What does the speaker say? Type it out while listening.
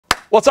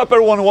What's up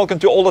everyone and welcome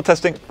to Ola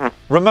Testing.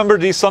 Remember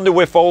the Sunday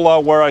with Ola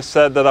where I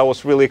said that I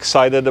was really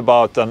excited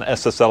about an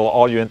SSL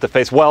audio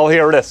interface? Well,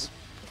 here it is.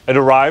 It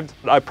arrived.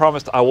 I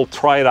promised I will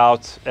try it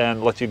out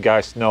and let you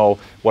guys know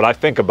what I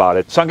think about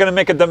it. So I'm going to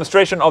make a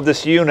demonstration of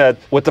this unit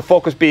with the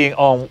focus being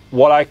on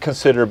what I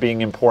consider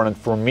being important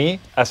for me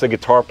as a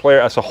guitar player,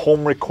 as a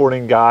home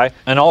recording guy,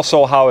 and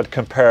also how it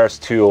compares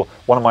to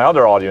one of my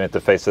other audio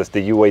interfaces,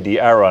 the UAD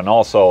Arrow, and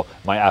also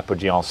my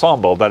Apogee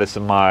Ensemble. That is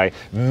my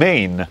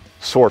main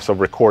source of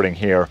recording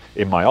here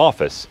in my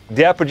office.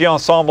 The Apogee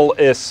Ensemble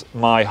is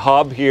my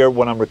hub here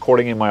when I'm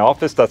recording in my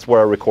office. That's where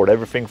I record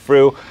everything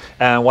through.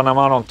 And when I'm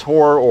out on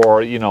tour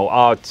or, you know,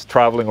 out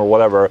traveling or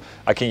whatever,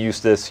 I can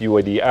use this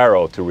UAD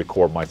Arrow to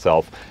record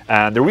myself.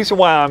 And the reason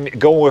why I'm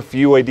going with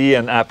UAD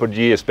and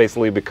Apogee is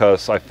basically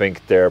because I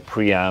think their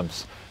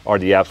preamps are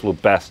the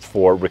absolute best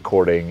for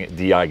recording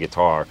DI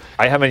guitar.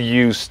 I haven't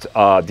used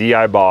a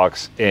DI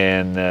box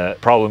in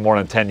probably more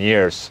than 10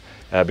 years.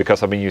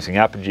 Because I've been using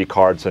Apogee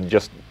cards, and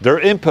just their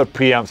input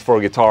preamps for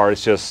guitar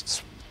is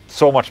just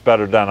so much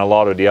better than a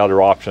lot of the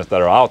other options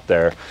that are out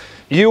there.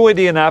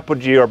 UAD and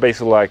Apogee are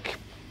basically like,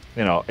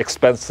 you know,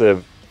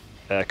 expensive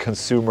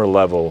consumer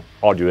level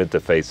audio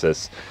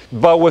interfaces.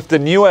 But with the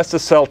new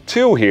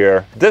SSL2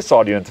 here, this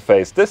audio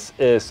interface, this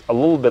is a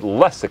little bit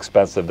less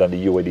expensive than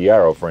the UAD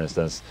Arrow, for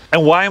instance.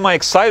 And why am I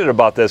excited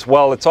about this?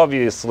 Well, it's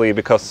obviously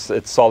because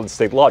it's solid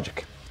state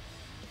logic.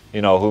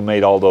 You know, who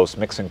made all those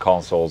mixing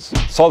consoles.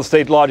 Solid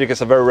State Logic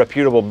is a very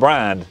reputable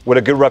brand with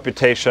a good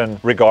reputation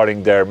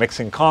regarding their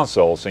mixing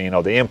consoles and, you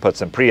know, the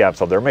inputs and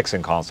preamps of their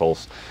mixing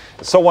consoles.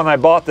 So when I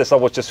bought this, I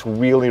was just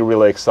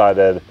really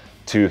excited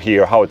to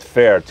hear how it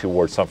fared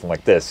towards something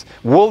like this.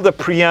 Will the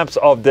preamps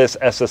of this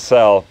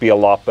SSL be a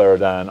lot better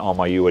than on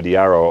my UAD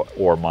Arrow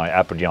or my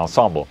Apogee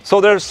Ensemble?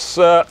 So there's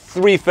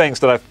three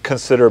things that I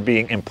consider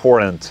being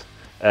important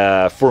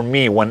for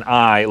me when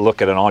I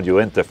look at an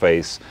audio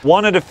interface.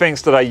 One of the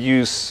things that I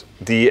use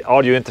the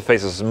audio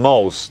interfaces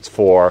most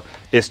for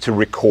is to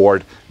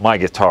record my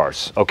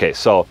guitars. Okay,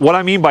 so what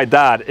I mean by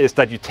that is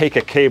that you take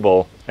a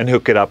cable and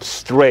hook it up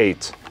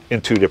straight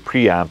into the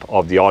preamp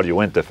of the audio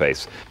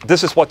interface.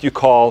 This is what you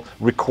call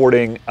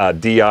recording a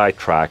DI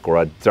track,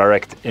 or a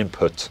direct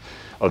input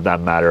of that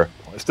matter.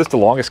 Is this the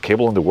longest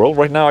cable in the world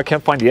right now? I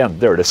can't find the end.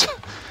 There it is.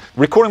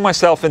 Recording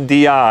myself in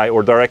DI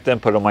or direct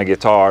input on my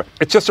guitar,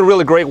 it's just a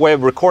really great way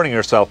of recording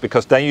yourself,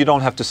 because then you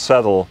don't have to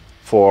settle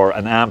for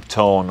an amp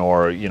tone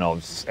or, you know,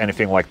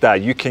 anything like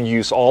that. You can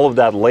use all of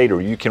that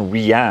later. You can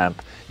reamp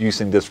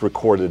using this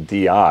recorded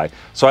DI.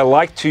 So I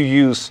like to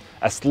use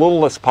as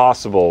little as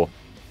possible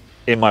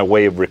in my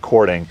way of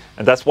recording,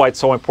 and that's why it's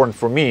so important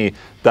for me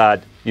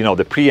that, you know,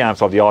 the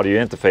preamps of the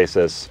audio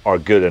interfaces are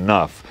good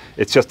enough.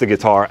 It's just the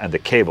guitar and the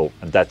cable,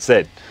 and that's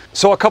it.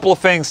 So a couple of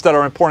things that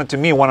are important to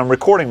me when I'm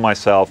recording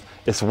myself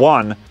is,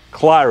 one,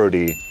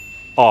 clarity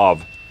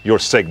of your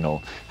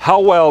signal. How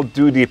well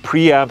do the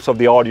preamps of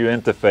the audio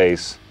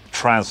interface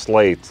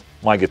translate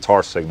my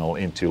guitar signal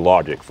into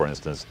Logic, for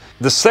instance?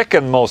 The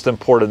second most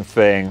important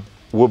thing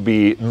would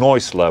be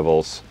noise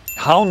levels.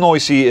 How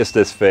noisy is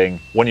this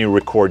thing when you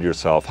record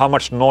yourself? How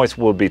much noise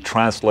will be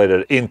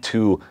translated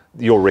into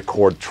your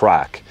record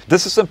track?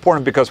 This is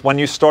important because when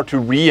you start to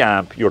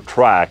reamp your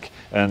track,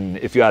 and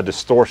if you add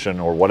distortion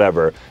or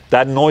whatever,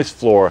 that noise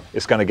floor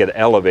is going to get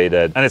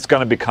elevated, and it's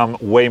going to become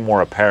way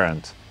more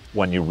apparent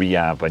when you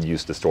reamp and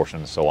use distortion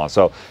and so on.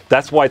 So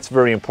that's why it's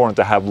very important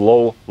to have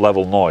low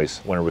level noise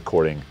when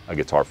recording a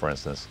guitar, for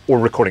instance, or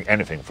recording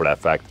anything for that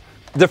fact.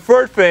 The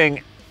third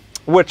thing,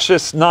 which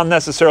is not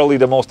necessarily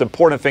the most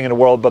important thing in the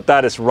world, but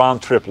that is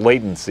round trip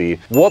latency.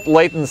 What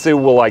latency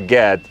will I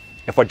get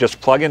if I just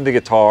plug in the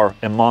guitar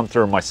and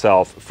monitor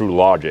myself through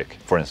Logic,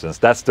 for instance?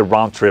 That's the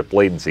round trip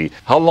latency.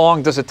 How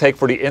long does it take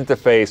for the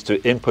interface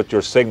to input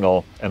your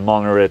signal and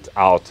monitor it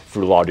out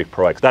through Logic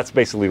Pro X? That's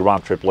basically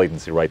round trip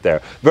latency right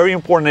there. Very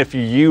important if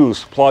you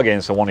use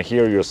plugins and want to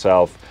hear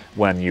yourself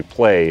when you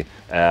play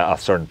a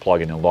certain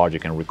plugin in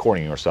Logic and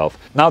recording yourself.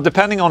 Now,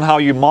 depending on how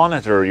you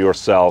monitor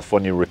yourself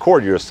when you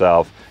record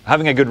yourself,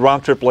 having a good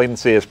round trip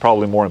latency is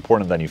probably more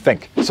important than you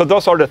think. So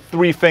those are the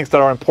three things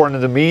that are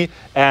important to me,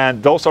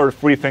 and those are the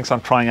three things I'm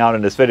trying out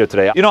in this video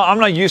today. You know, I'm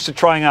not used to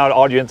trying out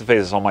audio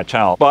interfaces on my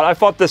channel, but I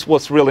thought this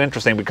was really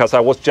interesting because I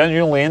was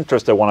genuinely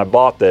interested when I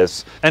bought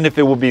this, and if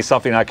it would be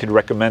something I could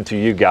recommend to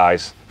you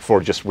guys for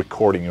just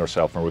recording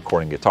yourself and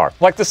recording guitar.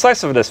 Like, the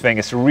size of this thing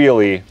is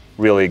really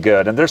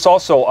good, and there's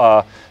also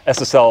a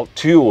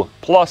SSL2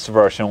 Plus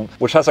version,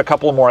 which has a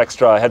couple more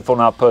extra headphone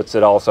outputs.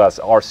 It also has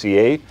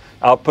RCA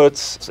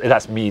outputs, it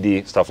has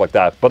MIDI, stuff like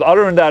that. But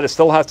other than that, it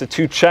still has the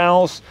 2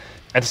 channels,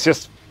 and it's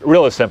just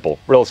really simple.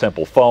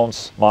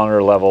 Phones,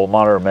 monitor level,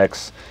 monitor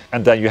mix,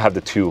 and then you have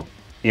the 2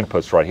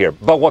 inputs right here.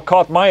 But what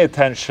caught my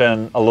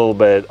attention a little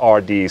bit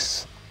are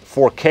these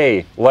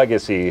 4K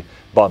legacy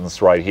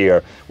buttons right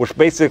here, which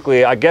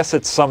basically, I guess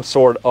it's some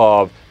sort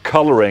of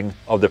coloring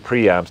of the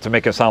preamps to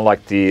make it sound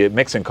like the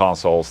mixing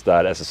consoles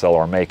that SSL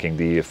are making,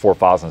 the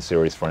 4000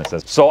 series, for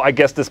instance. So I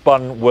guess this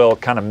button will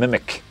kind of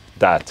mimic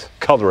that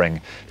coloring.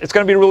 It's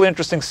going to be really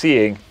interesting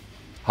seeing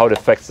how it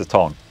affects the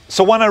tone.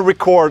 So when I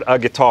record a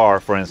guitar,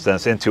 for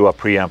instance, into a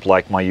preamp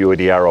like my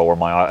UAD Arrow or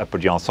my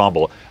Apogee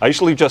Ensemble, I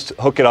usually just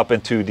hook it up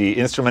into the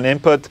instrument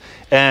input,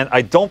 and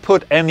I don't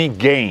put any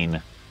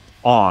gain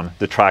on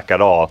the track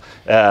at all,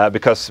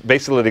 because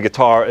basically the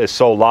guitar is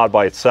so loud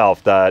by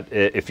itself that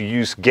if you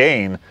use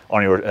gain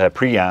on your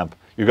preamp,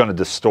 you're going to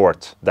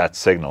distort that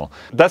signal.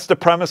 That's the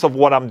premise of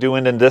what I'm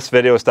doing in this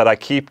video, is that I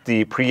keep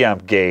the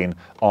preamp gain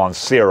on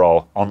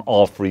 0 on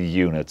all 3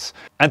 units.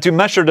 And to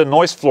measure the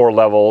noise floor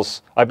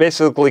levels, I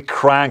basically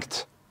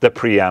cranked the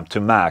preamp to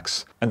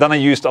max. And then I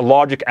used a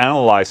logic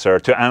analyzer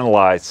to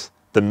analyze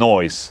the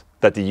noise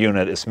that the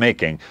unit is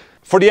making.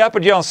 For the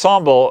Apogee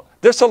Ensemble,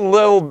 there's a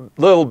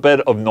little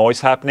bit of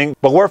noise happening,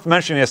 but worth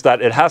mentioning is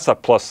that it has a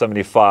plus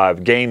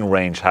 75 gain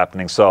range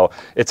happening, so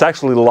it's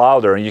actually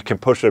louder and you can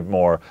push it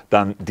more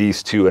than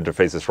these 2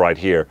 interfaces right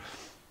here.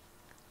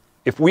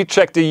 If we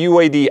check the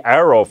UAD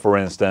Arrow, for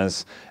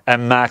instance,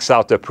 and max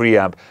out the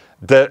preamp,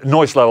 the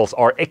noise levels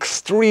are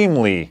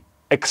extremely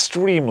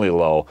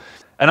low.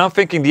 And I'm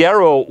thinking, the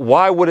Arrow,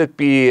 why would it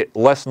be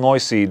less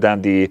noisy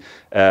than the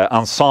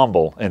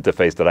Ensemble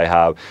interface that I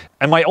have?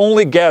 And my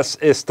only guess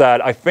is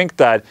that I think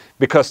that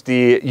because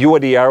the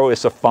UAD Arrow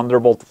is a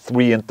Thunderbolt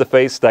 3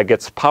 interface that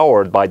gets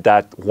powered by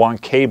that one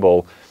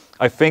cable,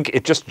 I think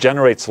it just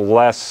generates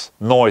less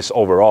noise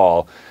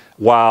overall.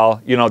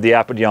 While, you know, the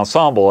Apogee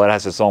Ensemble, it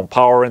has its own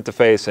power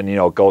interface and, you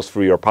know, it goes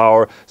through your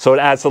power. So it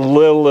adds a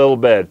little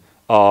bit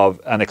of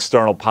an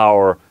external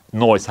power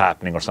noise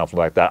happening or something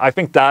like that. I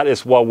think that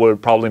is what would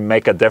probably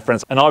make a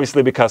difference, and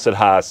obviously because it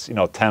has, you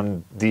know,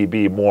 10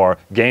 dB more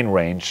gain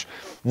range.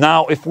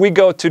 Now if we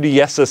go to the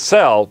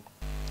SSL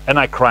and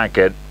I crank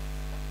it,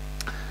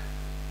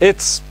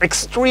 it's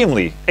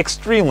extremely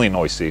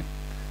noisy,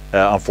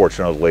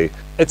 unfortunately.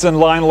 It's in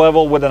line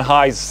level with a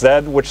high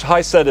Z, which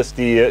high Z is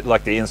the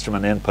like the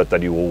instrument input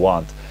that you will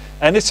want.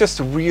 And it's just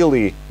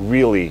really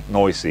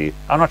noisy.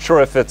 I'm not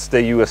sure if it's the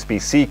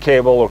USB-C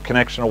cable or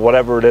connection or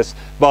whatever it is,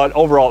 but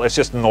overall it's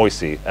just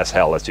noisy as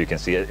hell, as you can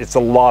see. It's a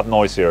lot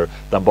noisier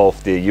than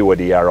both the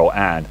UAD Arrow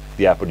and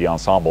the Apogee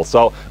Ensemble.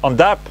 So on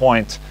that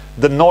point,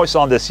 the noise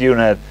on this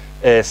unit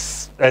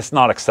is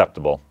not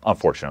acceptable,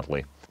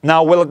 unfortunately.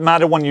 Now, will it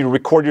matter when you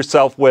record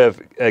yourself with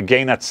a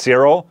gain at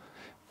 0?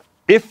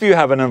 If you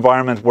have an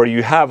environment where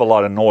you have a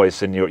lot of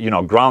noise in your, you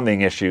know,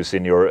 grounding issues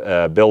in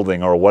your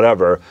building or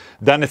whatever,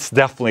 then it's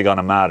definitely going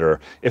to matter.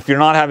 If you're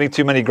not having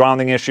too many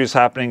grounding issues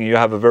happening, you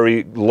have a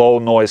very low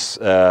noise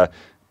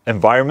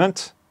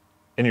environment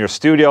in your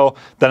studio,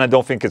 then I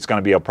don't think it's going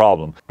to be a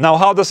problem. Now,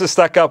 how does it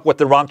stack up with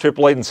the round-trip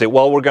latency?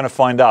 Well, we're going to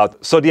find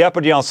out. So the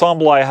Apogee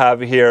Ensemble I have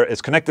here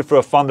is connected through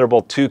a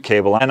Thunderbolt 2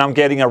 cable, and I'm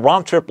getting a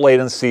round-trip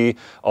latency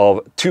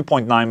of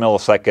 2.9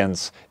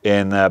 milliseconds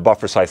in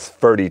buffer size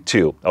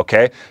 32,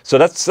 okay? So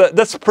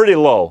that's pretty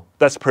low.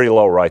 That's pretty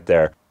low right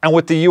there. And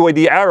with the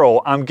UAD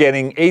Arrow, I'm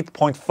getting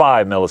 8.5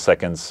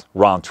 milliseconds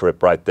round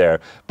trip right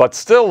there, but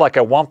still like a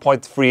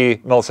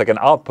 1.3 millisecond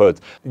output.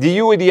 The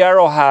UAD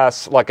Arrow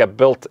has like a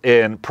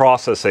built-in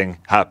processing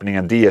happening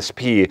in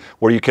DSP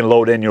where you can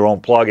load in your own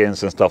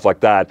plugins and stuff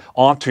like that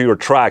onto your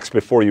tracks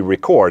before you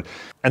record.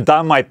 And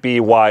that might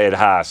be why it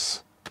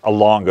has a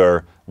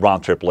longer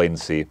round trip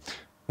latency.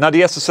 Now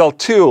the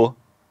SSL2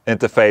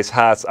 interface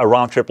has a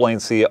round trip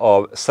latency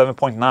of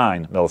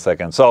 7.9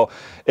 milliseconds. So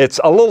it's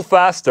a little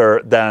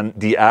faster than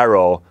the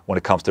Arrow when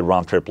it comes to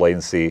round trip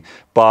latency,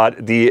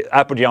 but the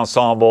Apogee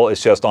Ensemble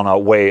is just on a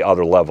way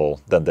other level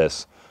than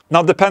this.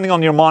 Now, depending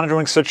on your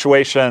monitoring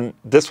situation,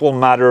 this will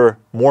matter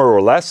more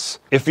or less.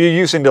 If you're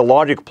using the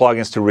Logic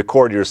plugins to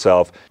record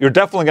yourself, you're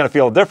definitely going to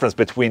feel a difference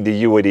between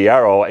the UAD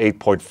Arrow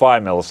 8.5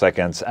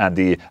 milliseconds and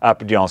the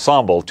Apogee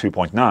Ensemble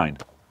 2.9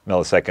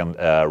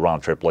 millisecond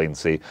round trip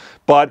latency.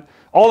 But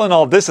all in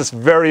all, this is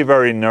very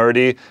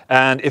nerdy,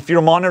 and if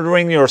you're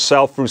monitoring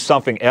yourself through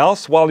something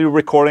else while you're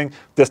recording,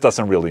 this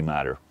doesn't really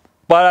matter.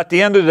 But at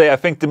the end of the day, I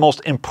think the most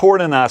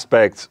important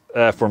aspect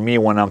for me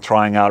when I'm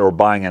trying out or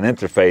buying an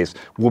interface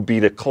will be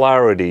the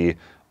clarity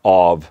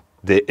of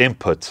the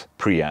input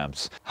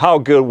preamps. How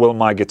good will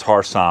my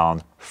guitar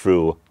sound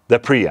through the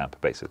preamp,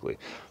 basically?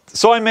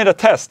 So I made a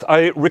test.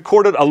 I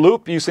recorded a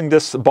loop using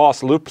this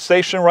Boss loop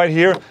station right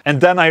here, and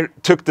then I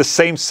took the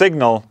same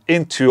signal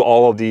into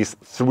all of these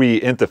 3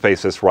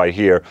 interfaces right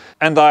here,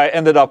 and I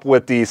ended up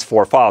with these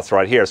 4 files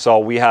right here. So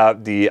we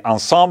have the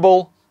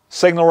Ensemble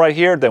signal right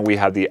here, then we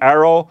have the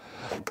Arrow,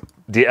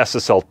 the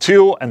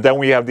SSL2, and then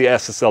we have the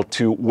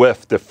SSL2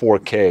 with the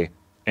 4K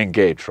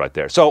engaged right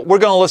there. So we're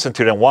going to listen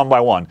to them one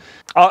by one.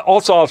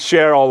 Also, I'll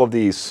share all of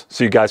these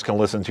so you guys can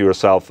listen to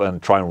yourself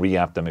and try and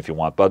reamp them if you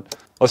want. But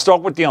let's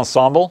start with the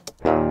Ensemble.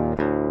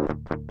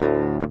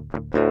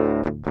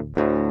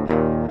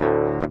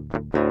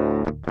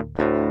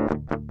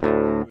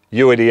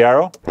 UAD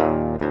Arrow.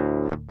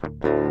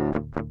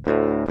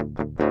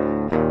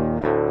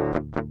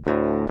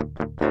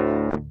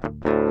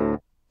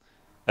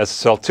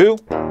 SSL2.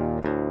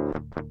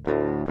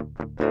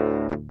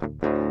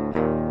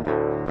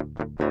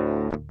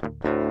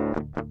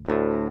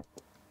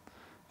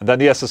 And then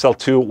the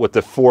SSL2 with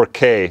the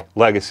 4K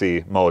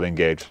legacy mode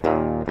engaged.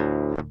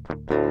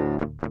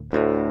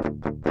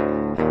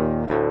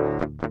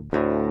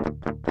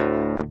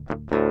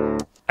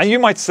 And you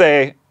might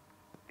say,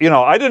 you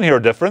know, I didn't hear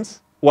a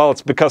difference. Well,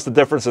 it's because the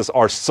differences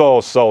are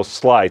so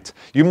slight.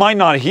 You might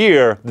not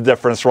hear the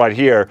difference right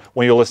here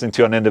when you're listening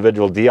to an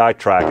individual DI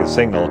track and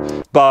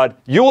signal, but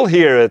you will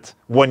hear it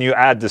when you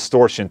add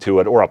distortion to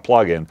it or a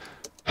plugin.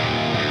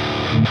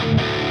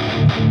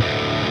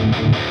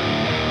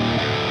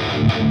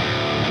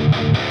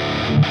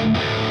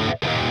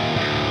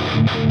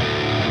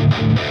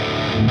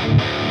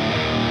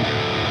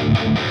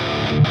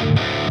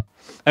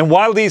 And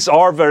while these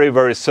are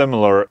very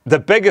similar, the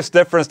biggest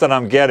difference that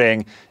I'm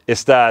getting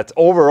is that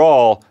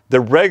overall, the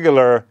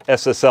regular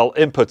SSL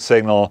input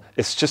signal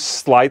is just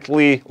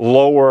slightly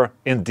lower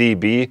in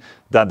dB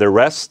than the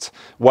rest,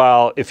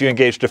 while if you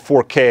engage the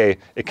 4K,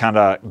 it kind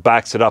of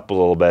backs it up a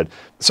little bit.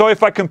 So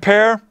if I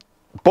compare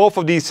both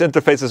of these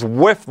interfaces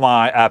with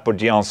my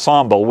Apogee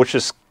Ensemble, which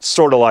is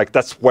sort of like,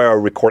 that's where I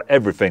record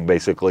everything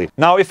basically.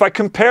 Now, if I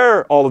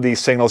compare all of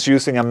these signals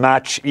using a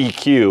match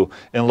EQ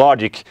in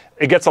Logic,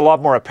 it gets a lot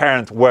more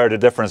apparent where the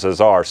differences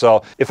are.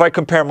 So if I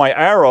compare my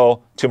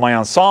Arrow to my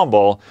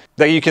Ensemble,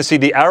 then you can see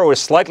the Arrow is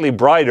slightly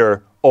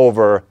brighter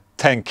over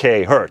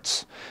 10K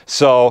hertz.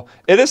 So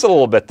it is a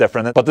little bit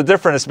different, but the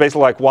difference is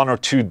basically like 1 or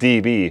 2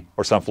 dB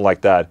or something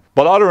like that.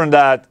 But other than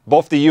that,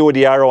 both the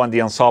UAD Arrow and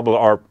the Ensemble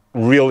are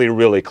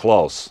really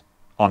close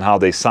on how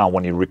they sound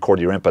when you record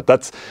your input.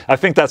 I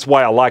think that's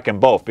why I like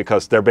them both,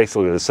 because they're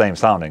basically the same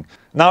sounding.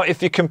 Now,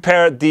 if you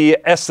compare the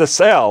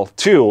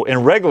SSL2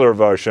 in regular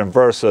version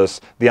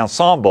versus the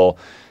Ensemble,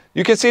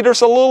 you can see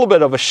there's a little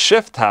bit of a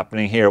shift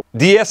happening here.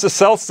 The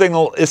SSL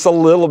signal is a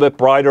little bit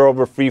brighter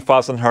over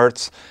 3000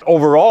 hertz.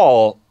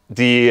 Overall,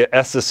 the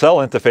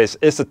SSL interface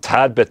is a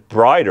tad bit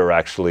brighter,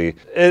 actually.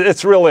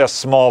 It's really a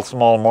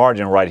small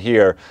margin right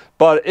here,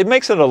 but it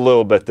makes it a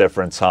little bit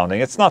different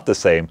sounding. It's not the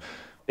same.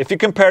 If you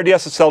compare the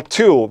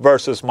SSL2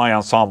 versus my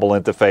Ensemble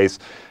interface,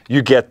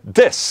 you get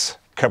this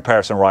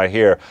comparison right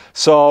here.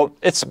 So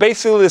it's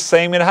basically the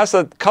same. It has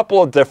a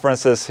couple of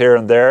differences here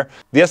and there.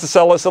 The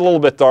SSL is a little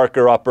bit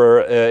darker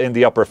in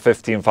the upper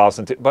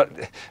 15,000, but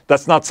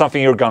that's not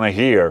something you're gonna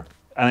hear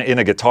in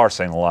a guitar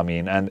signal, I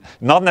mean, and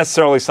not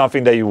necessarily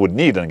something that you would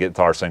need in a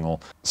guitar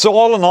signal. So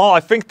all in all, I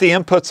think the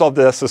inputs of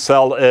the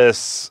SSL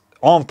is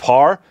on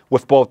par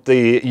with both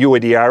the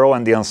UAD Arrow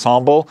and the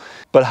Ensemble.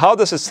 But how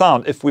does it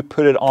sound if we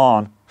put it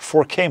on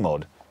 4K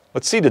mode?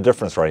 Let's see the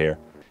difference right here.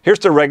 Here's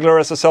the regular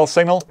SSL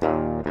signal.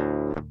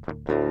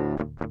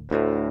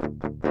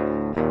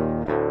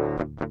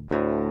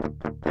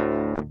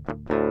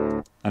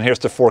 And here's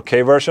the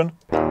 4K version.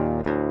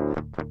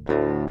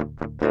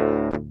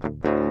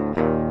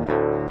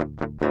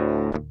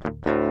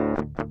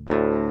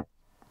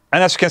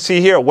 And as you can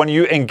see here, when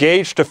you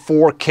engage the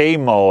 4K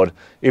mode,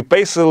 it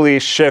basically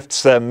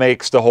shifts and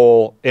makes the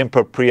whole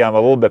input preamp a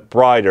little bit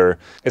brighter.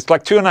 It's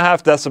like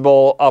 2.5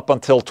 decibel up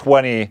until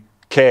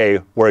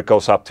 20K, where it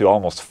goes up to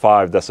almost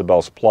 5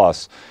 decibels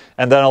plus.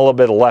 And then a little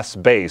bit less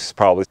bass,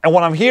 probably. And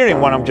what I'm hearing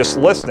when I'm just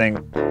listening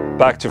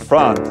back to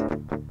front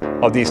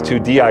of these two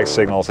DI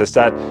signals is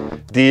that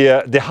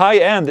the high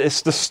end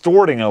is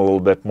distorting a little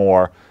bit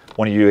more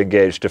when you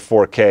engage the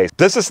 4K.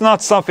 This is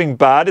not something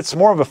bad, it's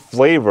more of a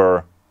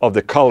flavor of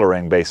the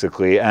coloring,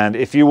 basically. And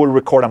if you would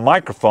record a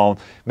microphone,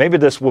 maybe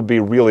this would be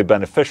really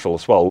beneficial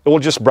as well. It will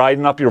just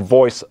brighten up your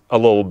voice a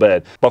little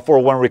bit. But for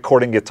when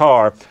recording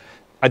guitar,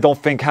 I don't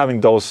think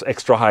having those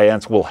extra high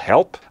ends will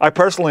help. I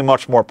personally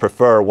much more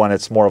prefer when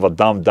it's more of a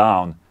dumbed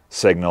down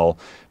signal,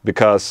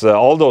 because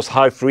all those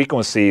high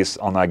frequencies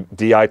on a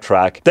DI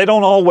track, they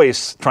don't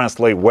always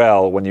translate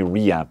well when you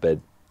reamp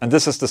it. And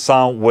this is the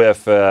sound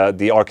with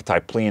the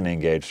archetype plane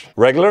engaged.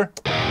 Regular.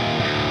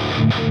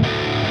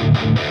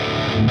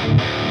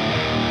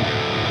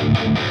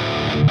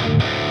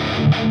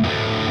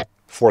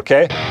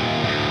 4K.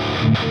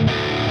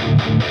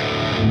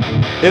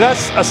 It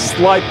has a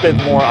slight bit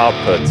more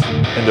output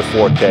in the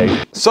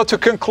 4K. So to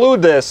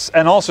conclude this,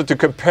 and also to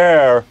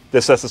compare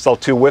this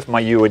SSL2 with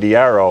my UAD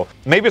Arrow,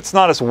 maybe it's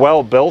not as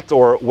well built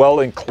or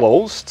well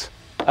enclosed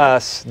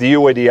as the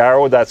UAD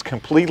Arrow that's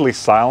completely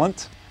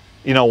silent.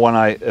 You know, when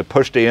I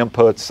push the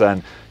inputs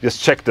and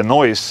just check the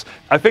noise,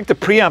 I think the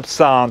preamps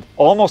sound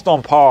almost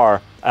on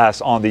par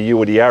as on the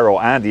UAD Arrow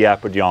and the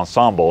Apogee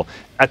Ensemble.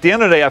 At the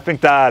end of the day, I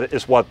think that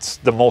is what's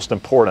the most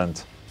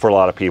important for a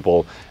lot of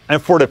people.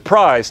 And for the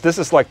price, this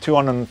is like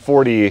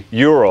 240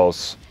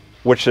 euros,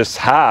 which is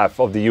half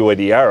of the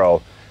UAD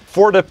Arrow.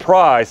 For the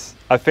price,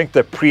 I think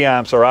the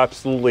preamps are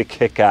absolutely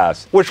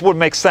kick-ass, which would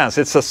make sense.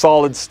 It's a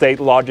solid-state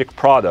Logic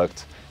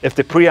product. If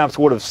the preamps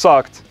would have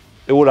sucked,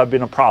 it would have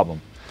been a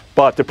problem.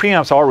 But the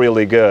preamps are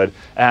really good,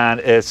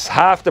 and it's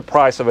half the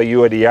price of a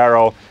UAD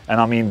Arrow,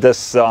 and I mean,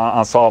 this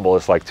Ensemble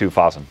is like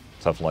 2,000,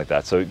 something like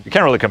that, so you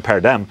can't really compare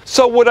them.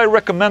 So would I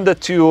recommend it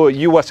to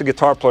you as a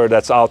guitar player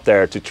that's out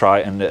there to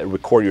try and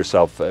record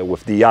yourself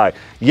with DI?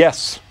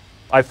 Yes,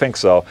 I think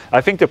so.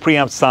 I think the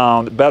preamps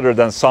sound better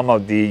than some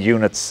of the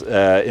units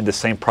in the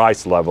same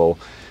price level,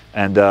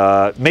 and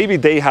maybe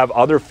they have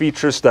other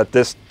features that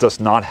this does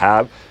not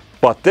have,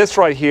 but this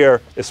right here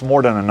is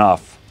more than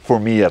enough, for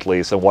me at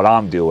least, and what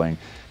I'm doing.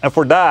 And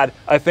for that,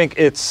 I think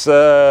it's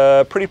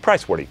pretty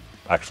price-worthy,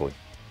 actually.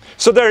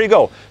 So there you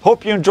go.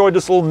 Hope you enjoyed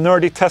this little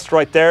nerdy test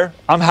right there.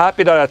 I'm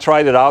happy that I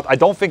tried it out. I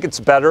don't think it's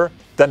better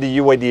than the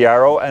UAD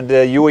Arrow, and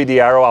the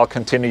UAD Arrow, I'll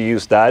continue to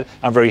use that.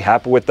 I'm very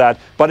happy with that,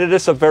 but it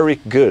is a very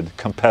good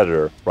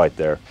competitor right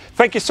there.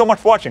 Thank you so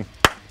much for watching.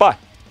 Bye.